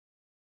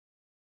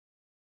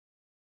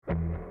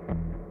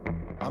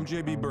I'm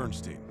J.B.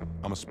 Bernstein.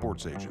 I'm a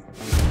sports agent.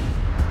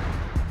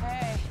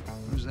 Hey.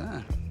 Who's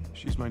that?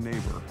 She's my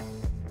neighbor.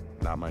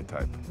 Not my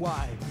type.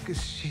 Why? Because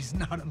she's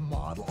not a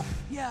model.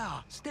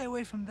 Yeah, stay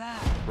away from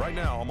that. Right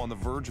now, I'm on the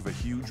verge of a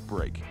huge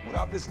break.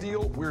 Without this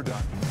deal, we're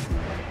done.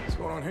 What's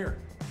going on here?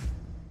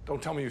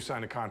 Don't tell me you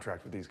signed a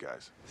contract with these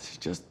guys. It's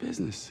just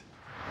business.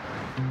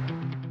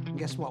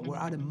 Guess what? We're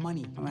out of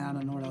money. I mean, I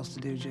don't know what else to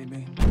do,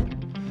 JB.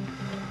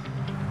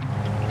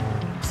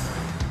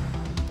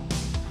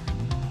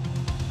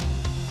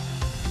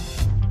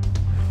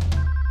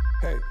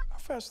 Hey, how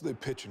fast do they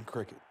pitch in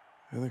cricket?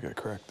 I think I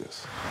cracked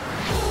this.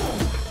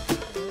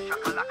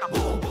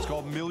 It's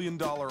called $1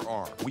 Million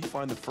Arm. We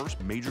find the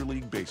first Major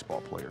League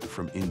Baseball player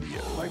from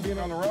India. Like being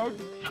on the road?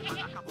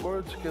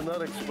 Words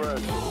cannot express.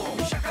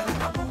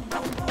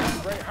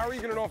 Ray, how are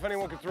you going to know if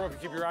anyone can throw if you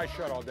keep your eyes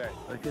shut all day?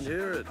 I can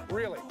hear it.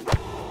 Really?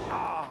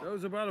 That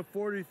was about a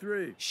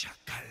 43.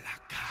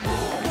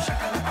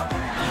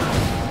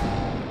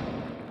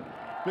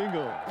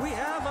 Bingo. We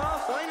have our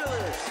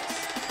finalists.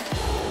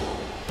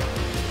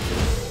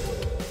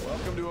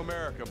 Welcome to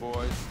America,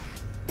 boys.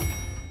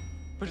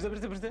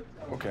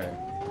 Okay.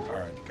 All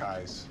right,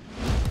 guys.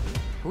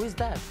 Who is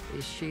that?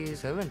 Is she a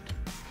servant?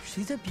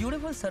 She's a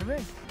beautiful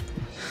servant.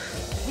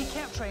 We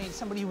can't train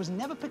somebody who has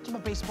never picked up a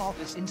baseball.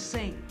 It's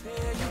insane.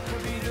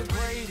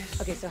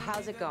 Okay, so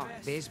how's it going?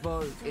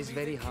 Baseball is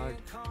very hard.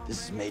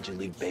 This is Major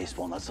League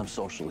Baseball, not some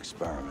social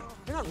experiment.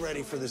 You're not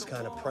ready for this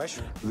kind of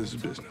pressure. This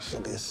is business.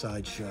 Don't be a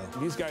sideshow.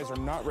 These guys are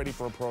not ready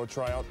for a pro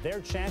tryout. Their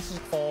chances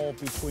fall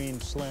between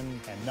slim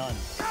and none.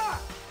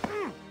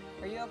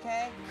 Are you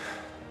okay?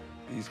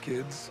 These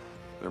kids,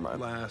 they're my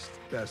last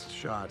best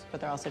shot. But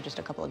they're also just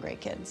a couple of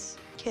great kids.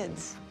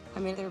 Kids. I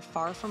mean, they're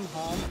far from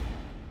home.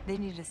 They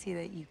need to see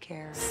that you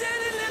care.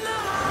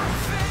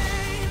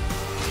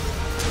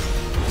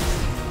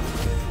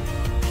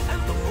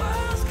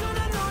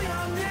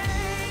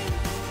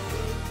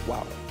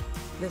 Wow.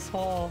 This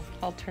whole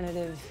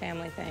alternative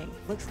family thing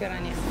looks good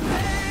on you.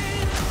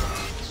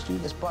 Let's do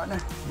this, partner.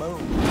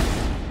 Boom.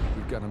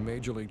 We've got a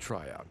Major League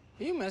tryout.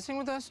 Are you messing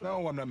with us?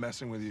 No, I'm not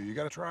messing with you. You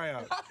got to try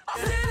out.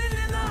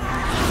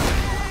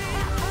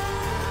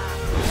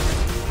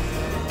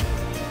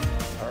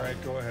 All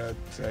right, go ahead.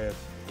 Say it.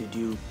 Did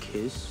you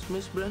kiss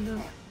Miss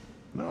Brenda?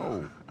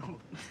 No.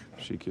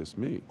 She kissed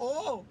me.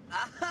 Oh!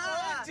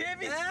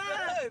 JB's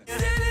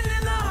good!